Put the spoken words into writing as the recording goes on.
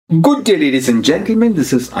Good day, ladies and gentlemen.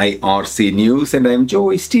 This is IRC News, and I'm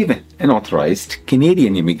Joey Stephen, an authorized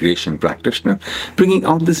Canadian immigration practitioner, bringing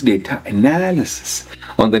out this data analysis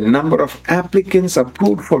on the number of applicants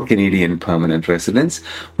approved for Canadian permanent residence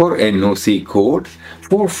for NOC code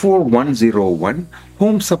 44101,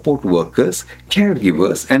 home support workers,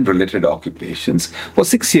 caregivers, and related occupations for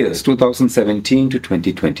 6 years, 2017 to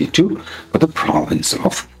 2022, for the province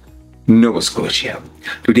of Nova Scotia.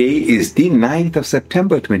 Today is the 9th of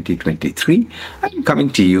September 2023. I'm coming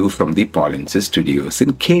to you from the Polinsys Studios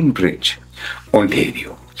in Cambridge,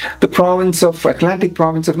 Ontario. The Atlantic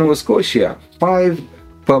province of Nova Scotia, 5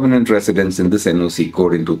 permanent residents in this NOC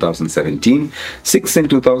code in 2017, 6 in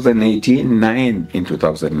 2018, 9 in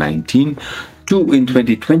 2019, 2 in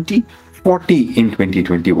 2020, 40 in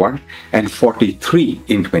 2021 and 43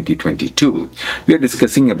 in 2022. We are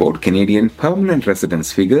discussing about Canadian permanent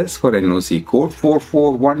residence figures for NOC code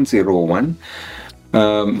 44101,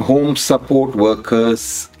 home support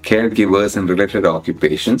workers, caregivers and related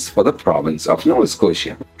occupations for the province of Nova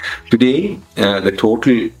Scotia. Today, the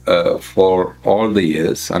total for all the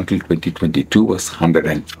years until 2022 was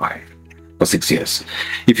 105. For 6 years.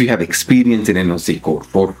 If you have experience in NOC code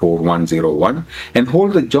 44101 and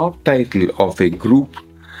hold the job title of a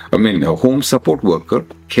home support worker,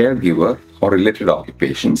 caregiver, or related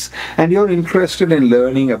occupations, and you're interested in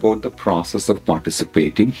learning about the process of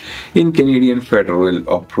participating in Canadian federal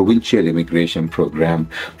or provincial immigration program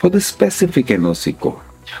for the specific NOC code,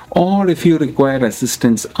 or if you require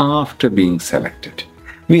assistance after being selected,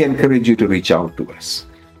 we encourage you to reach out to us.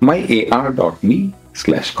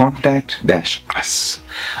 myar.me/contact-us.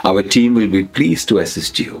 Our team will be pleased to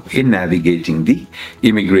assist you in navigating the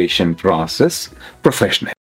immigration process professionally.